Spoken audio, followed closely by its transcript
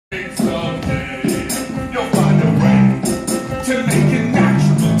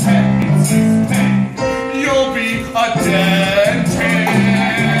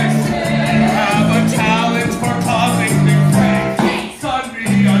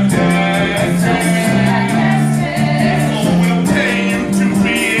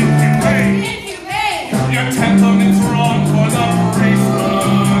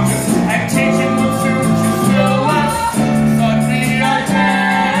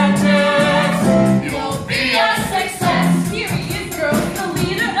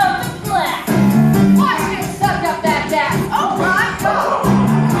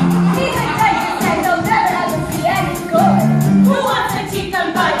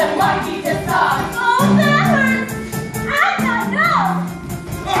the lucky to start. Oh, that hurts. I know.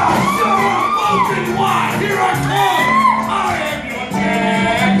 Ah, shut up, open wide. Here I come. I am your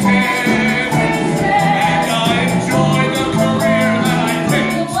dentist, and I enjoy the career that I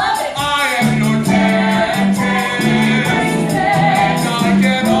picked. I am your dentist, and I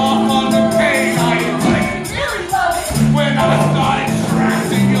get off on the pain I inflict. Really love it. When I start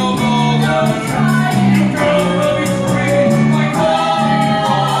extracting your molars, you girls will be free like all the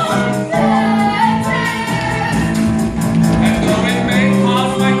others. And though it may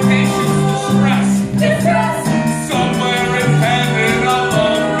cause my patients distress, somewhere in heaven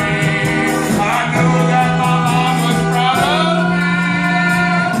above me, I knew that my mom was proud of me.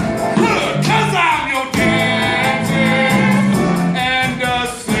 'Cause I'm your dentist and a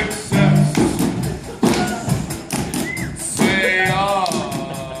success. Say ah.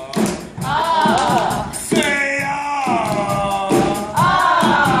 Say ah.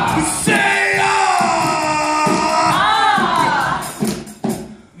 Say ah.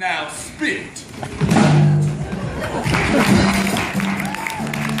 Now spit.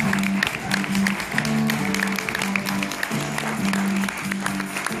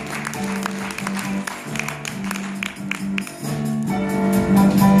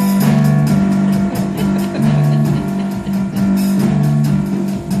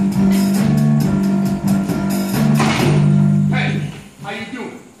 Hey, how you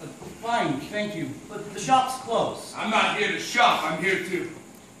doing? Fine, thank you. But the shop's closed. I'm not here to shop, I'm here to...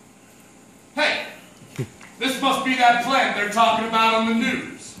 Hey, this must be that plant they're talking about on the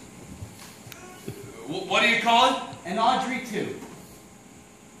news. What do you call it? And Audrey, too.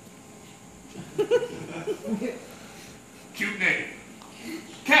 Cute name.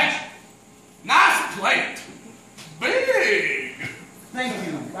 Catch it. Nice plant. Big. Thank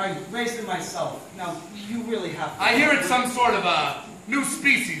you. I raised it myself. Now, you really have to. I hear it's some sort of a new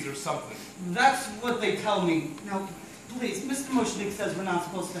species or something. That's what they tell me. Now, please, Mr. Mushnick says we're not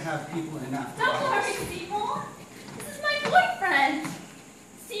supposed to have people in after Don't worry, hours. Seymour. This is my boyfriend.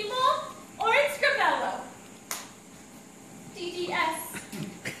 Seymour Orange Scribello. DDS.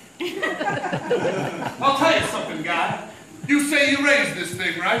 I'll tell you something, guy. You say you raised this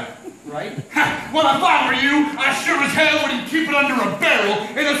thing, right? Right? Ha! Well, if I were you, I sure as hell wouldn't keep it under a barrel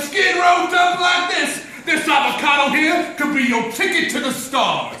in a skid row dump like this. This avocado here could be your ticket to the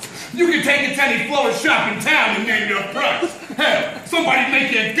stars. You can take it to any florist shop in town and name your price. Hell, somebody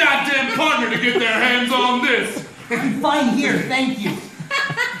make you a goddamn partner to get their hands on this. I'm fine here, thank you.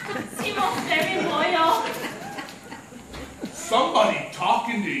 Seymour's very loyal. Somebody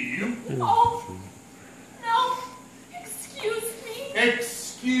talking to you? Oh, no. Excuse me.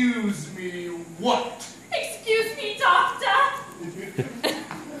 Excuse me, what? Excuse me, doctor.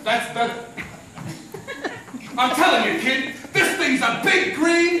 That's better. I'm telling you, kid, this thing's a big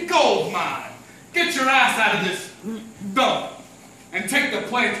green gold mine. Get your ass out of this dump and take the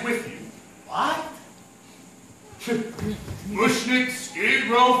plant with you. What? Mushnick Skid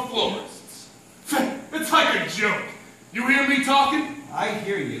Row florists. It's like a joke. You hear me talking? I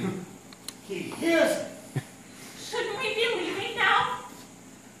hear you. He hears me. Shouldn't we be leaving now?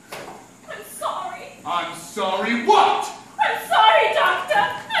 I'm sorry. I'm sorry, what? I'm sorry, doctor.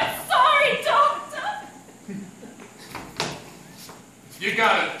 I'm sorry, doctor. You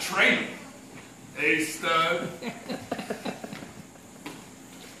gotta train him, hey stud.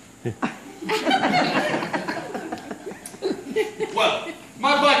 Well,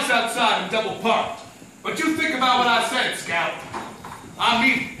 my bike's outside and double parked. But you think about what I said, Scout. I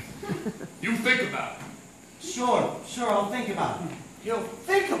mean it. You think about it. Sure, I'll think about it. You'll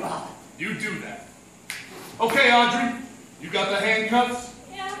think about it. You do that. Okay, Audrey, you got the handcuffs?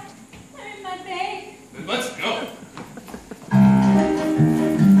 Yeah, they're in my bag. Then let's go.